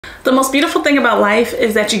The most beautiful thing about life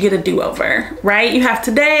is that you get a do-over, right? You have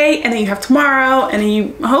today, and then you have tomorrow, and then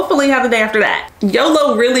you hopefully have the day after that.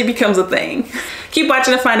 YOLO really becomes a thing. Keep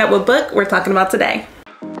watching to find out what book we're talking about today.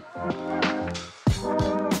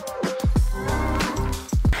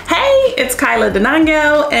 Hey, it's Kyla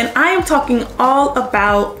Denanyoh, and I am talking all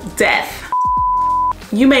about death.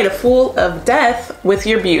 You made a fool of death with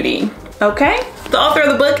your beauty, okay? The author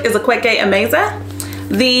of the book is Akwaeka Emeki.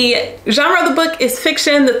 The genre of the book is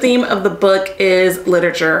fiction. The theme of the book is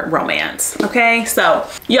literature romance. Okay, so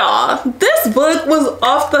y'all, this book was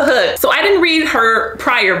off the hook. So I didn't read her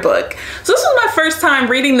prior book. So this was my first time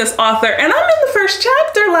reading this author, and I'm in the first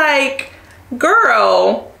chapter like,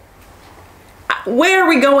 girl, where are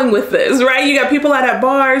we going with this, right? You got people out at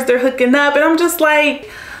bars, they're hooking up, and I'm just like,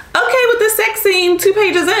 okay, with this sex scene 2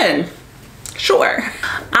 pages in. Sure.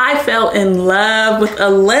 I fell in love with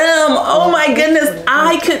Alim. Oh my goodness,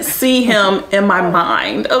 I could see him in my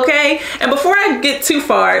mind, okay? And before I get too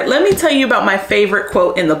far, let me tell you about my favorite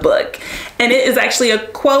quote in the book. And it is actually a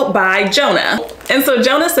quote by Jonah. And so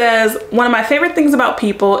Jonah says, "One of my favorite things about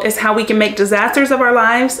people is how we can make disasters of our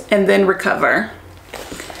lives and then recover."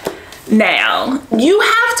 Now, you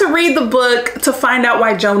have to read the book to find out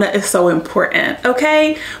why Jonah is so important,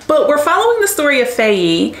 okay? But we're following the story of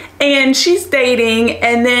Faye, and she's dating,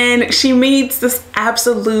 and then she meets this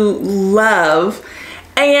absolute love.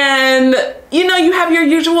 And, you know, you have your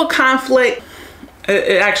usual conflict.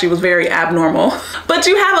 It actually was very abnormal. But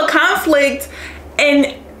you have a conflict,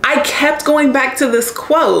 and I kept going back to this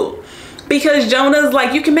quote because Jonah's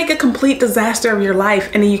like, you can make a complete disaster of your life,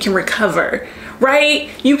 and then you can recover. Right?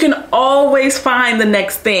 You can always find the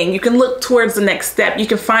next thing. You can look towards the next step. You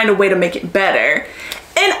can find a way to make it better.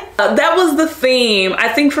 And that was the theme, I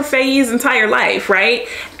think, for Faye's entire life, right?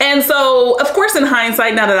 And so, of course, in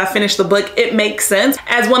hindsight, now that I finished the book, it makes sense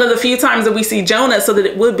as one of the few times that we see Jonah, so that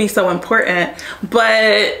it would be so important.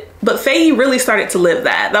 But Faye really started to live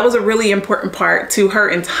that. That was a really important part to her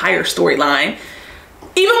entire storyline.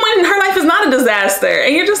 Even when her life is not a disaster,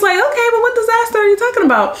 and you're just like, okay, but what disaster are you talking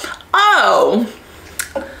about? Oh,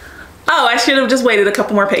 I should have just waited a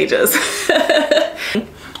couple more pages.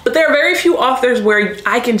 But there are very few authors where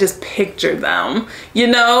I can just picture them, you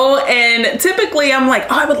know? And typically I'm like,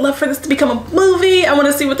 oh, I would love for this to become a movie. I want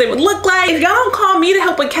to see what they would look like. If y'all don't call me to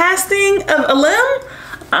help with casting of Alim,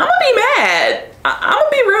 I'm gonna be mad. I'm gonna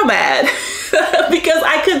be real mad because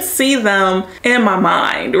I could see them in my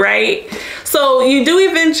mind, right? So you do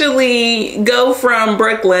eventually go from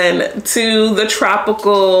Brooklyn to the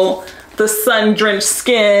tropical, the sun-drenched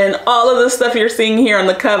skin, all of the stuff you're seeing here on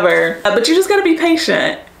the cover, but you just gotta be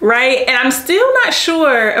patient, right? And I'm still not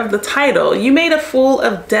sure of the title. You made a fool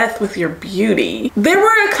of death with your beauty. There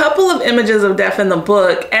were a couple of images of death in the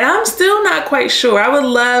book, and I'm still not quite sure. I would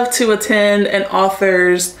love to attend an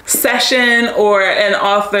author's session or an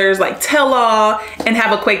author's like tell-all and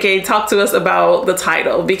have Akwaeka talk to us about the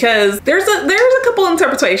title, because there's a couple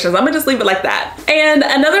interpretations. I'm gonna just leave it like that. And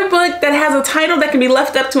another book that has a title that can be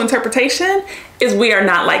left up to interpretation is We Are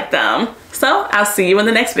Not Like Them. So I'll see you in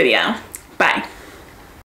the next video. Bye.